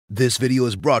This video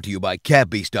is brought to you by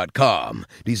catbeast.com.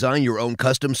 Design your own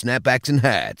custom snapbacks and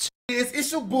hats.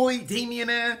 It's your boy Damien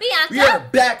On. Biannca. We are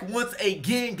back once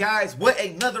again, guys. What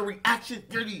another reaction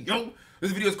video.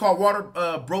 This video is called Water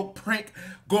Broke Prank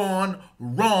Gone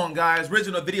Wrong, guys.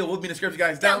 Original video will be in the description,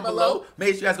 guys, down below.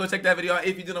 Make sure you guys go check that video out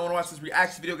if you do not want to watch this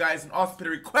reaction video, guys. And also put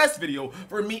a request video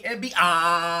for me and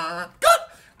Biannca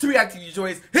to react to your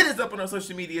choice. Hit us up on our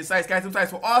social media sites, guys. Some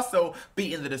sites will also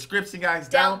be in the description, guys,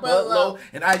 down below.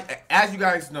 And as you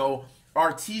guys know,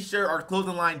 our t-shirt, our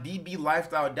clothing line,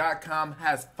 dblifestyle.com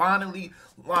has finally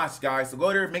launched, guys. So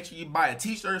go there, make sure you buy a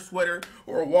t-shirt, sweater,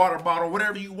 or a water bottle,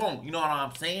 whatever you want. You know what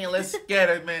I'm saying? Let's get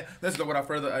it, man. Let's go without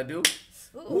further ado.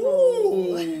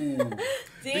 Ooh.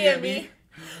 DME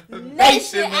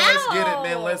Nation, let's get it,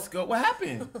 man. Let's go. What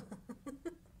happened?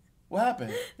 What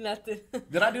happened? Nothing.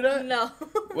 Did I do that? No.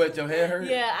 What, your head hurt?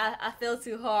 Yeah, I fell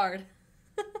too hard.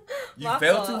 You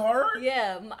fell too hard?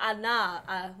 Yeah, I nod.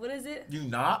 What is it? You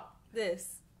nod?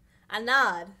 This. I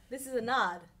nod. This is a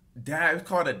nod. Dab. It's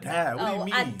called a dab. What do you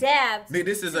mean? I dabbed. Man,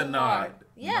 this is a nod.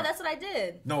 Yeah, that's what I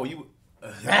did. No, you.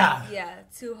 Yeah,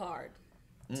 too hard.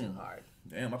 Too hard.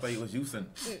 Damn, I thought you was used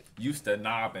to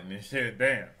knobbing and shit.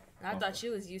 Damn. I thought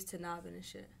you was used to knobbing and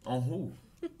shit. On who?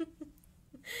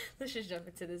 Let's just jump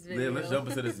into this video. Yeah, let's jump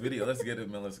into this video. Let's get it,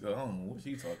 man. Let's go. I don't know what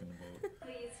she talking about.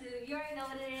 YouTube, you already know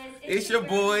what it is. It's your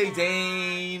boy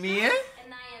Damien.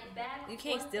 And I am back. You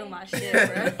can't steal my shit,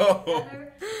 bro. No.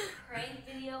 Another prank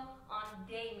video on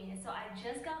Damien. So I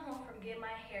just got home from getting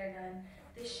my hair done.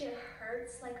 This shit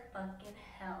hurts like fucking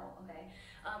hell. Okay.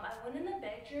 I went in the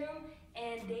bedroom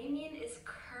and Damien is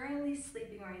currently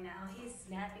sleeping right now. He's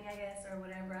napping, I guess, or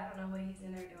whatever. I don't know what he's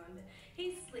in there doing, but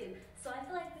he's asleep. So I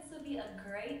feel like this would be a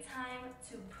great time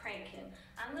to prank him.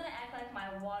 I'm gonna act like my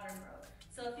water broke.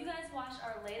 So if you guys watch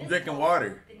our latest Drinking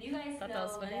water, then you guys know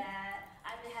that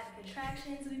I've been having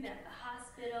contractions. We've been at the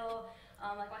hospital.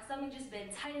 Like my stomach just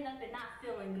been tightened up and not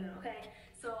feeling good. Okay,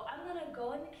 so I'm gonna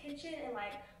go in the kitchen and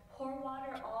like pour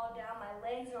water all down my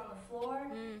legs and on the floor,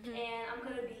 and I'm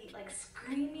gonna be like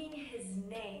screaming his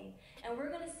name, and we're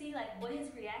gonna see like what his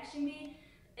reaction be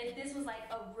if this was like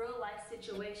a real life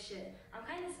situation. I'm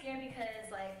kind of scared because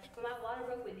like when my water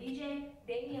broke with DJ,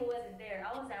 Damien wasn't there.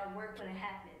 I was at work when it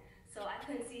happened, so I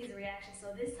couldn't see his reaction.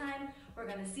 So this time we're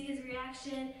gonna see his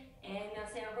reaction, and you know what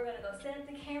I'm saying, we're gonna go set up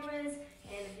the cameras,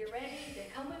 and if you're ready, then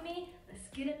come with me. Let's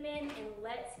get him in and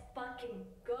let's fucking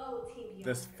go, Team Biannca.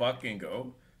 let's fucking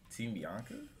go. Team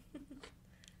Biannca?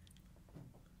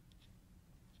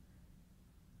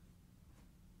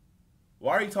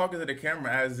 Why are you talking to the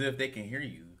camera as if they can hear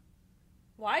you?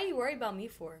 Why are you worried about me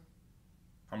for?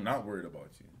 I'm not worried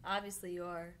about you. Obviously you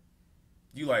are.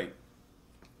 You like...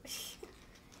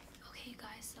 Okay, you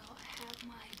guys, so I have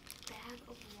my bag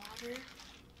of water,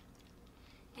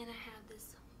 and I have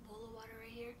this bowl of water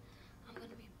right here. I'm going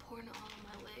to be pouring it all on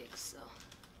my legs, so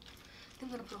I'm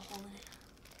going to put a hole in it.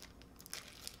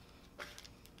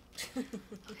 Okay,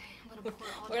 I'm going to pour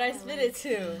it all Where'd I spit it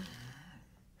to?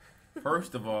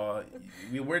 First of all,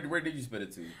 where did you spit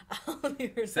it to? I don't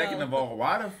even Second know. of all,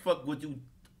 why the fuck would you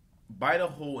bite a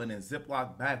hole in a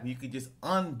Ziploc bag when you could just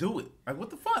undo it? Like,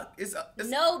 what the fuck? It's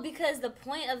No, because the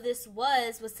point of this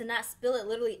was to not spill it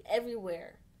literally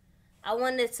everywhere. I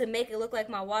wanted to make it look like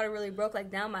my water really broke like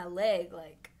down my leg.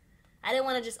 Like, I didn't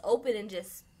want to just open and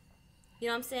just, you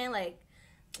know what I'm saying? Like,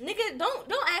 nigga,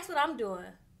 don't ask what I'm doing.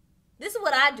 This is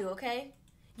what I do, okay?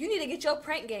 You need to get your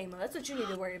prank game up. That's what you need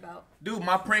to worry about. Dude,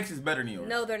 my pranks is better than yours.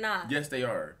 No, they're not. Yes, they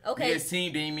are. Okay. It's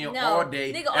Team Damien No. all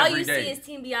day, Nigga, all every you day. see is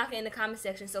Team Biannca in the comment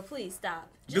section, so please stop.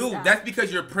 Just Dude, stop. that's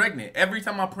because you're pregnant. Every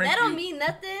time I prank That you... don't mean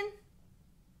nothing.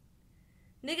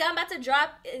 Nigga, I'm about to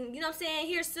drop, and you know what I'm saying,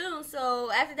 here soon,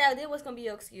 so after that, then what's going to be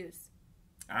your excuse?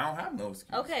 I don't have no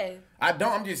excuse. Okay. I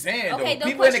don't. I'm just saying, Okay, though. don't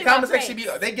People in the question my comment section,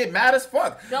 pranks. they get mad as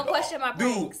fuck. Don't question my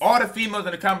Dude, pranks. all the females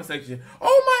in the comment section,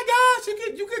 oh my gosh, you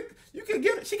could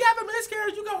get, she got a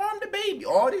miscarriage, you can harm the baby.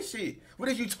 All this shit. What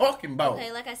are you talking about?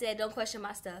 Okay, like I said, don't question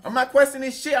my stuff. I'm not questioning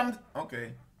this shit.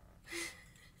 Okay.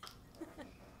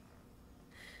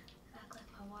 Act like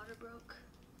my water broke.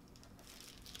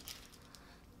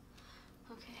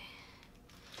 Okay.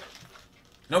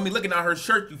 Know me looking at her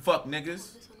shirt, you fuck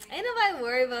niggas. Ain't nobody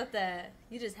worried about that.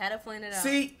 You just had to point it out.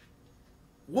 See,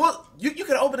 what you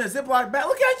could open a Ziploc bag.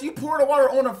 Look at you pour the water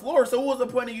on the floor. So what was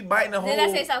the point of you biting the hole? Did I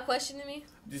say stop questioning me?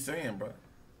 Just saying, bro.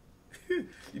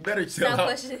 You better chill Stop out.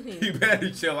 questioning me. You better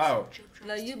chill out.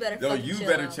 No, you better No, fucking you chill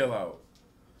better out. chill out.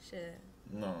 Shit.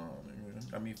 No, nigga.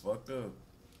 Got me fucked up.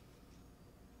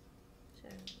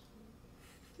 Shit.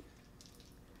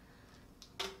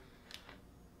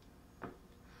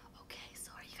 Okay,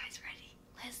 so are you guys ready?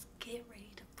 Let's get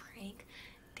ready to prank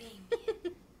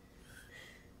Damien.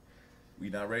 We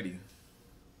not ready.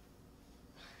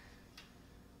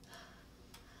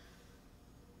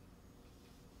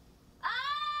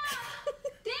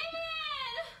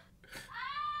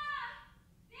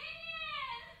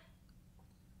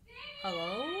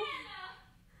 Hello?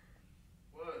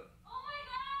 What? Oh my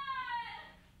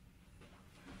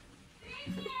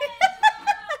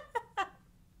god!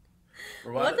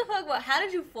 Bro, What the fuck? How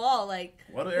did you fall? Like,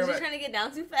 Why do was you everybody- trying to get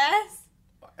down too fast?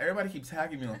 Everybody keeps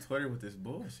tagging me on Twitter with this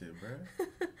bullshit, bro.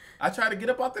 I try to get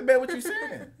up off the bed. What you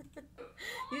saying?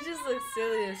 You just look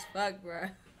silly as fuck, bro.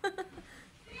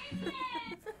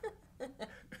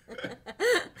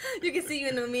 You can see you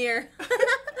in the mirror.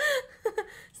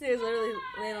 See, it's literally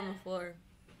laying on the floor.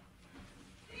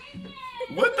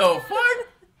 What the fuck?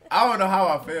 I don't know how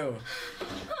I feel.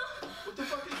 What the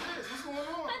fuck is this? What's going on?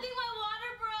 I think my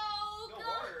water broke. No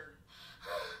water.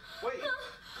 Wait,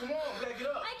 come on, we gotta get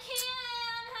up. I can't.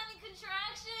 I'm having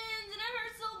contractions and it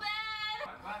hurts so bad.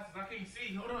 My glasses, I can't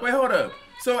see. Hold on. Wait, hold up.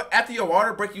 So after your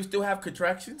water break, you still have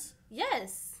contractions?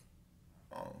 Yes.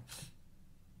 Oh.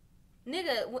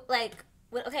 Nigga,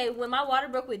 when my water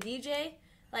broke with DJ,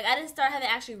 like, I didn't start having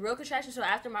actually real contractions until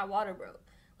after my water broke.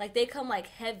 Like, they come, like,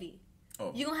 heavy.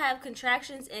 Oh. You gonna have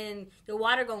contractions and your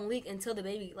water gonna leak until the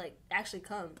baby, like, actually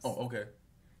comes. Oh, okay.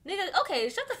 Nigga, okay,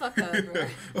 shut the fuck up, bro.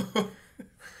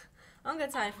 I don't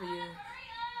got time for you. Hurry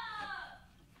up.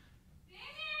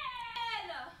 Damien!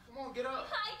 Come on, get up.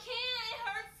 I can't. It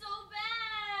hurts so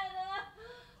bad.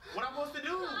 What I'm supposed to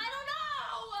do? I don't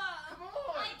know. Come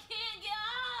on. I can't get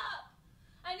up.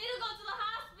 I need to go to the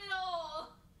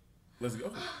hospital. Let's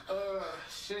go.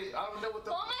 Shit, I don't know what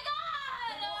the. Oh my god.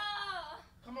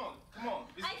 Come on, come on.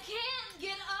 I can't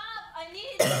get up. I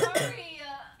need to hurry.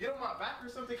 Get on my back or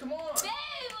something. Come on. Babe.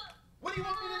 What do you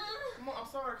want me to do? Come on, I'm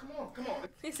sorry. Come on, come on.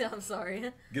 He said, I'm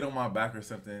sorry. Get on my back or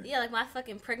something. Yeah, like, my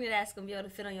fucking pregnant ass gonna be able to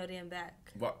fit on your damn back.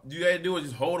 What you gotta do is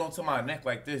just hold on to my neck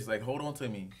like this. Like, hold on to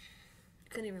me. You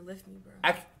couldn't even lift me, bro.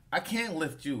 I can't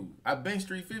lift you. I bench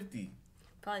 350.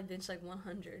 Probably bench like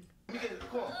 100. Let me get it.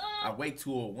 Come on. I weigh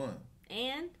 201.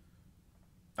 And?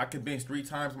 I can bench 2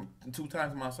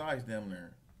 times my size damn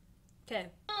near. Okay.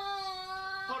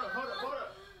 Hold up, hold up, hold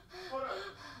up. Hold up.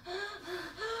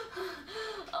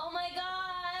 Oh my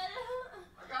god.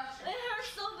 I got you. It hurts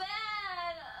so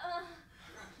bad.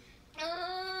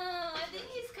 I think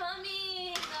he's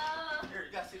coming. Here,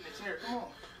 you gotta sit in the chair. Come on.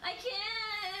 I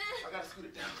can't. I gotta scoot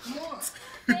it down. Come on.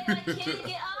 Babe, I can't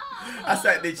get up. I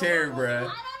sat in the chair, I bruh. don't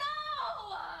know.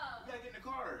 You gotta get in the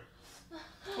car.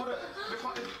 Hold up.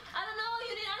 I don't know.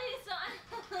 You need. I need some.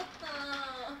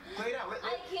 Lay down. I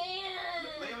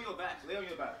can't. Lay on your back. Lay on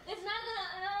your back. It's not gonna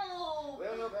help. Lay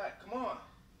on your back. Come on.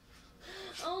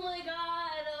 Oh my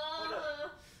god. Hold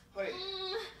up. Wait.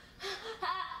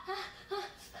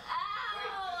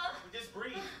 Ow. Just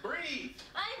breathe. Breathe.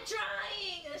 I'm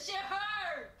trying. This shit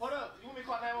hurts. Hold up. You want me to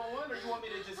call 911 or you want me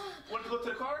to just want to go to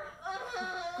the car?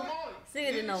 Come on. This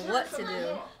nigga didn't know what to do. Come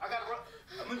on. I gotta run.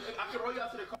 I can roll you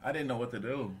out to the car. I didn't know what to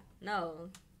do. No.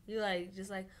 You like, just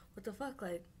like, what the fuck?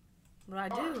 Like, what do I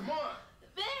do? Come on.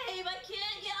 Babe, I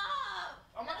can't get up.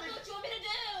 I'm That's about to- what you want me to do.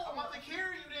 I'm about to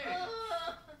carry you then.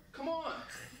 Come on.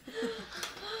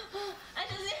 I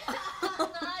just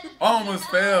I almost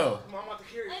fell. Come on, I'm about to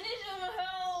carry you. I need your I'm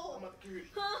help. about to carry you.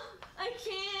 I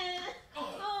can't.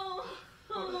 Oh.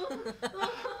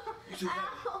 You too heavy.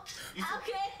 You too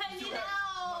Okay, I you too need heavy.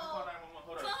 help.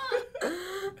 Hold up.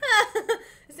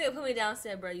 This nigga put me down and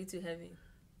said, bro, you too heavy.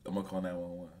 I'm gonna call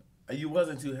 911. You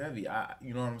wasn't too heavy.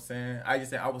 You know what I'm saying? I just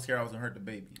said I was scared I was gonna hurt the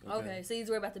baby. Okay, so you was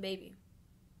worried about the baby.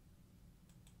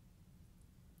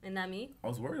 And not me? I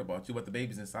was worried about you, but the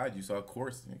baby's inside you, so of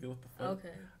course, nigga, what the fuck?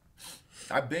 Okay.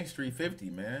 I benched 350,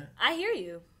 man. I hear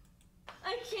you.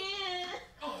 I can't.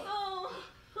 Oh.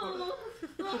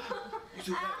 You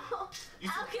too heavy. Ow. You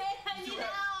too- Okay, I you too need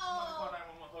heavy. help. I'm about to call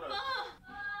 911. Hold up.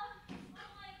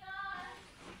 Oh my god.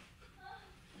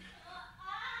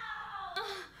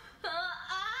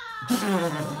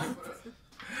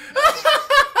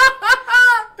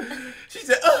 She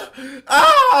said, oh.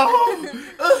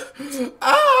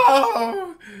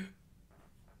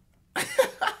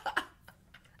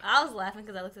 I was laughing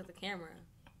because I looked at the camera.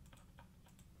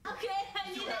 Okay, I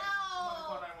need I'm help. about to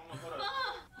call 911. Hold up.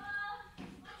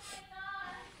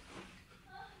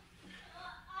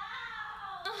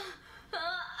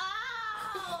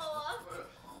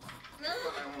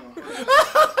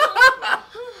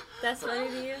 That's funny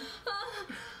to you?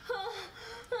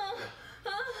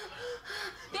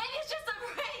 Baby, it's just a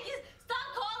prank. Stop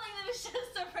calling them. It's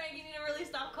just a prank. You need to really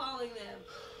stop calling them.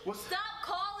 Stop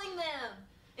calling them.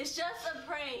 It's just a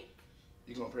prank.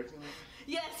 You gonna break me?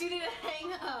 Yes, you need to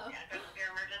hang up.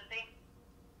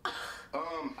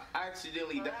 I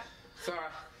accidentally. Sorry,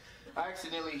 I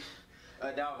accidentally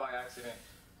dialed by accident.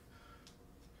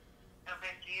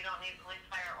 Okay, so you don't need police,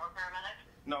 fire, or paramedics?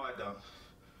 No, I don't.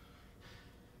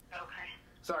 Okay.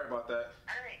 Sorry about that.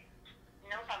 All right.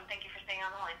 No problem. Thank you for staying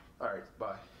on the line. All right,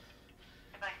 bye.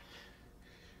 Bye-bye.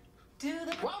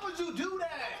 Why would you do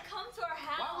that? Come to our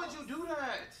house. Why would you do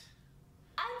that?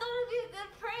 I thought it'd be a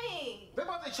good prank. They're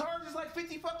about to charge us like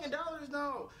 $50 fucking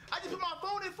now. I just put my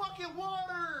phone in fucking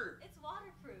water. It's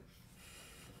waterproof.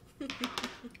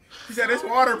 He said it's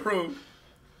waterproof.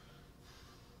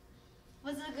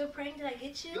 Was it a good prank? Did I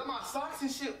get you? Got my socks and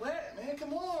shit wet, man.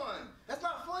 Come on. That's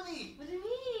not funny. What do you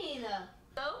mean?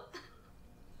 No?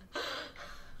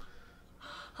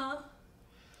 Huh?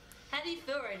 How do you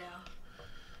feel right now?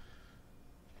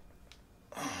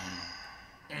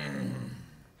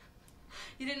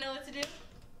 You didn't know what to do?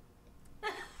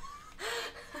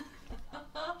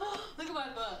 Look at my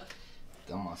butt.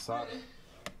 Got my socks.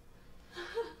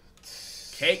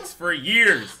 Cakes for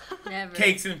years. Never.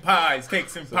 Cakes and pies.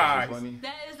 Cakes and pies. Funny.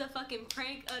 That is the fucking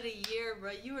prank of the year,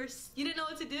 bro. You didn't know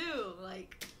what to do.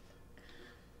 Like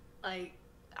I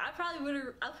probably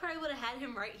would have had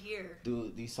him right here.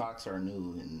 Dude, these socks are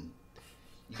new and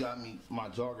you got me my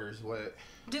joggers wet.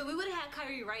 Dude, we would have had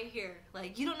Kyrie right here.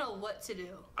 Like, you don't know what to do.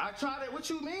 I tried it. What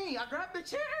you mean? I grabbed the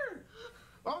chair.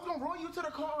 I was gonna roll you to the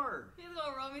car. He's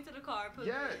gonna roll me to the car. And put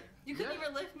Yeah. me in. You couldn't Yeah.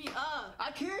 even lift me up.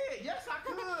 I can. Yes, I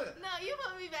could. No, you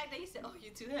put me back there. You said, "Oh,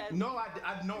 you're too heavy." No, I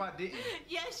didn't.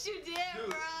 Yes, you did, Dude,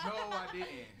 bro. no, I didn't.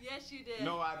 Yes, you did.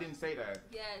 No, I didn't say that.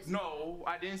 Yes. No,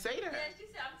 I didn't say that. Yes, you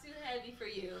said I'm too heavy for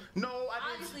you. No, I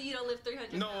didn't. Obviously, you don't lift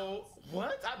 300 No. pounds.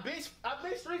 What? I bench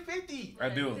 350. I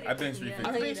do. I bench Yeah. 350.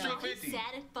 I No, you bench don't. 350. He's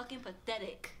sad and fucking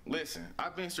pathetic. Listen, I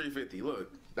bench 350.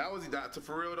 Look, that was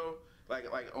for real though.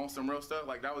 Like on some real stuff.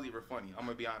 Like that was even funny. I'm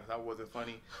gonna be honest. That wasn't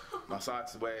funny. My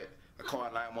socks wet. I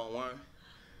called 911.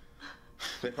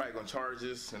 They probably gonna charge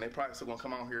us, and they probably still gonna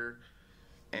come out here.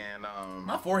 And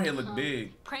My forehead look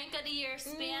big. Prank of the year,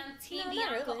 spam Team no, not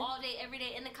Biannca really. all day, every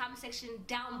day in the comment section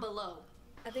down below.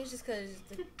 I think it's just because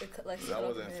like that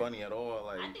wasn't funny at all.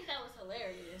 Like I think that was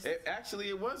hilarious.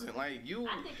 it wasn't. Like you.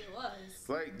 I think it was.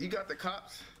 Like you got the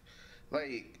cops.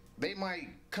 Like they might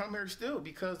come here still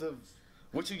because of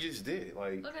what you just did.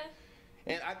 Like. Okay.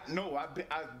 And I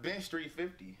benched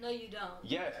 350. No, you don't.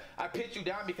 Yes, I picked you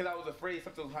down because I was afraid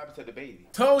something would happen to the baby.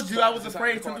 Told you So I was decided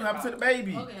afraid to call something the happened to the cops.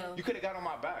 baby. Okay. You could have got on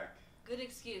my back. Good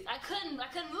excuse. I couldn't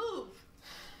move.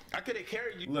 I could have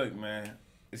carried you. Look, man,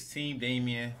 it's Team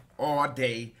Damien all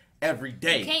day, every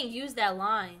day. You can't use that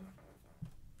line.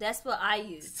 That's what I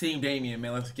use. It's Team Damien,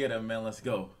 man. Let's get him, man. Let's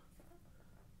go.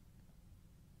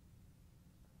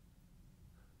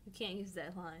 You can't use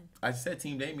that line. I said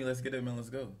Team Damien. Let's get him, man. Let's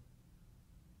go.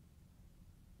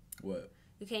 What?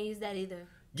 You can't use that either.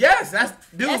 Yes, that's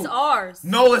dude. That's ours.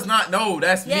 No, it's not. No,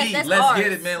 that's Yes, me. that's Let's ours.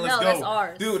 get it, man. Let's No, go. that's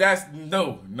ours. Dude, that's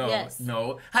no. Yes.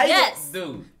 No. How Yes.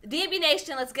 you, dude? DB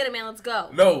Nation, let's get it, man. Let's go.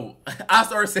 No, I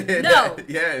started saying No. that.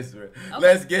 Yes, bro.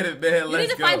 Let's get it, man. You Let's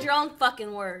need to go. find your own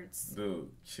fucking words. Dude,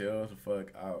 chill the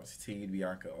fuck out. It's Team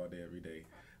Biannca all day, every day.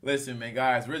 Listen, man,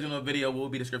 guys, original video will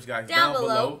be in the description, guys, down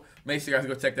below. Make sure you guys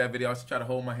go check that video. I should try to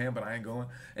hold my hand, but I ain't going.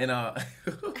 And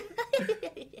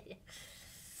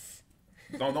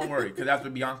don't worry, because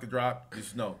after Biannca drop,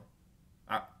 just know.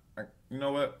 You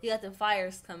know what? You got the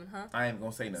fires coming, huh? I ain't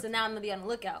gonna say So nothing. now I'm gonna be on the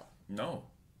lookout. No,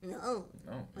 No.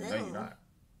 no, you're not.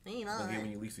 You You're know. gonna get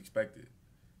when you least expect it.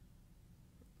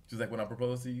 Just like when I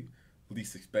proposed to you,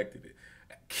 least expected it.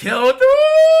 Killed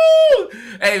it!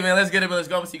 Hey man, let's get it, man. Let's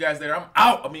go. I'm gonna see you guys later. I'm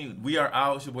out. I mean, we are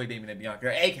out. It's your boy Damien and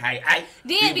Biannca. Hey,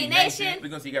 DB Nation. We're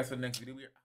gonna see you guys for the next video.